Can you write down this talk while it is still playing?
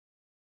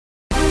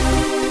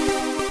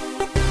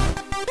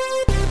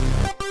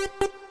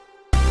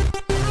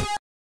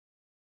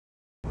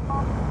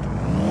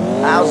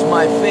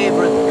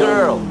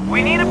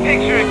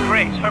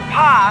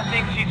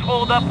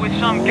holed up with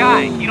some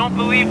guy. You don't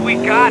believe we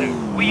got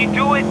her. Will you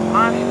do it?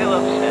 I'm still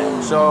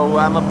upset. So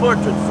I'm a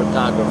portrait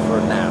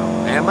photographer now,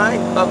 am I?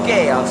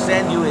 Okay, I'll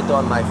send you it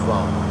on my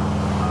phone.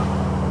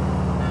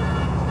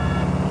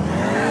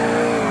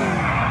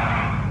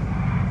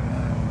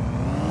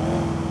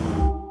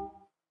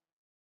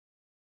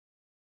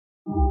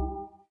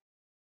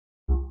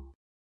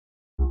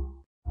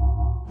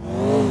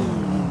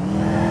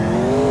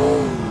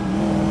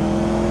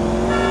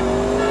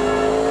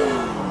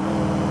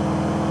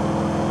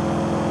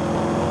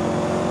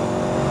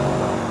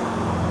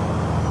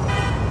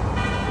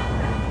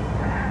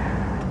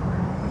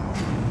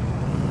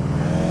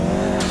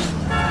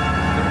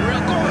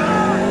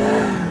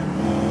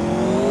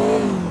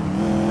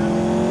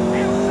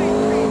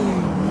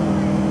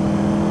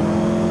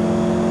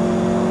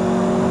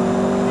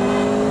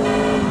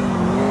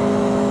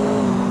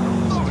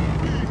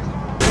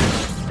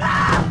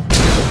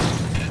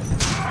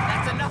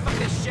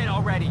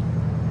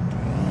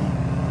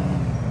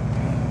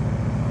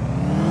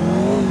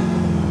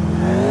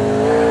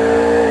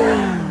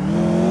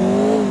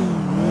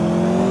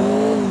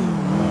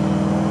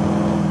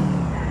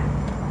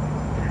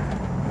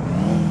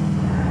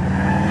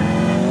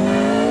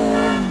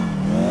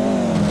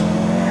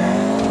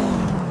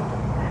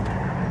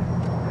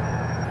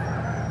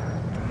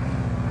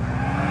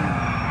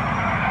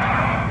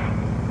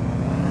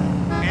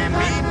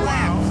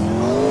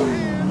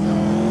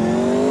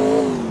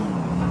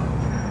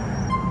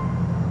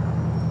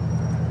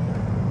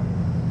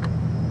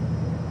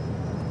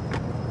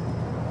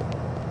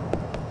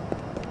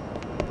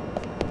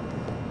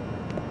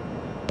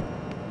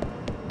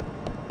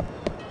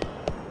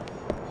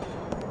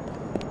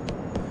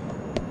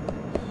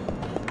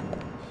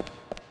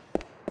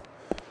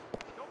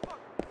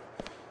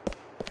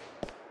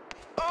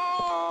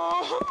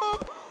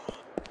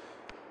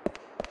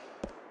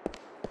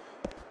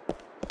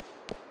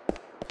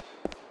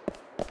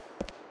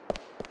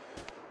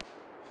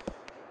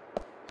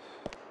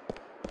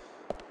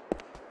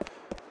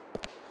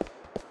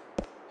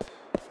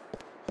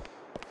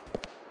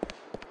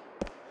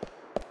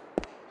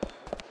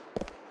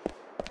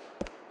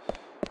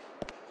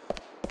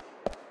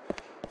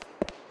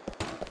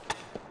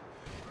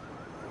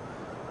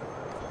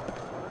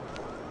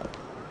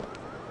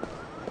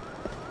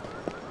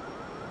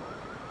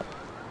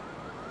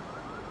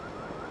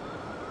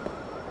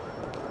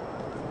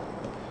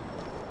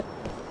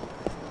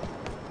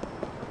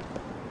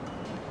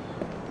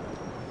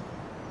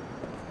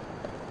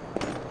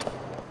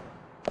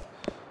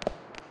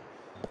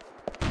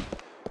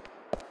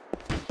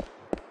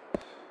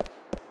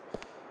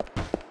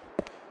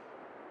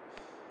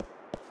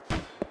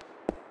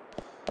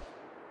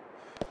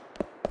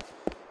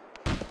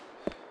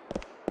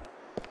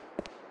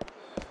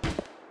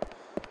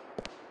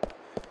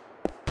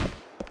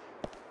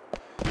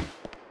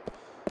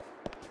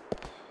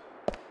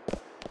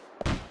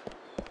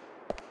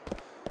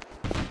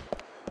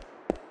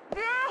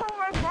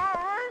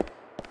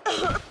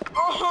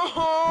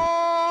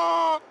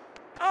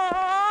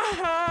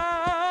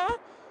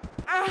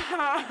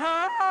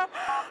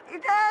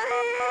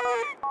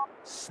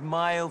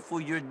 Smile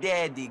for your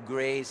daddy,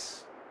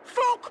 Grace.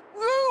 Fuck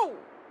you!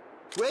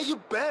 Where you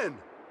been?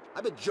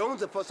 I've been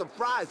jonesing for some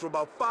fries for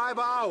about 5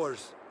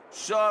 hours.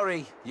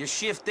 Sorry, your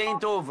shift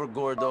ain't over,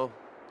 Gordo.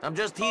 I'm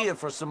just here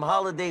for some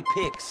holiday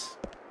pics.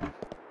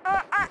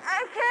 I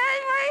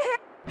can't wait.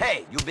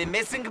 Hey, you been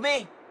missing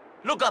me?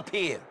 Look up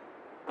here.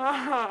 Hey!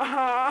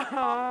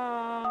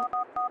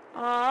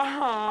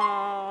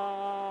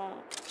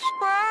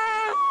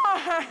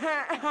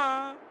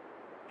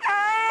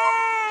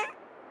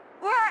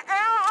 Where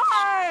am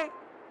I?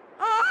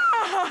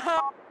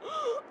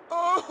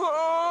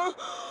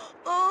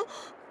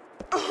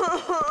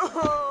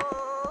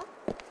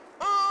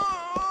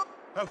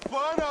 Have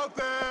fun out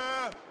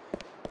there!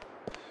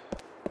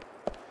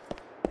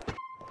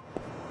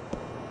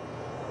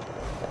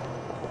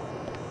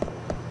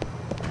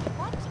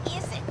 What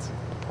is it?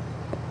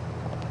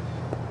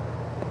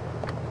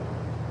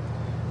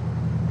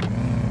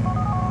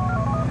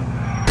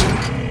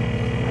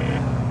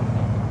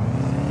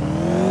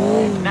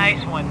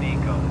 Nice one,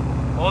 Nico.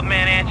 Old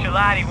man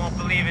Ancelotti won't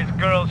believe his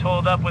girl's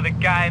holed up with a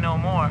guy no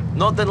more.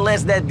 Not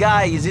unless that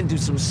guy is into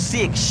some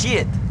sick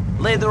shit.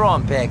 Later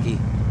on, Packy.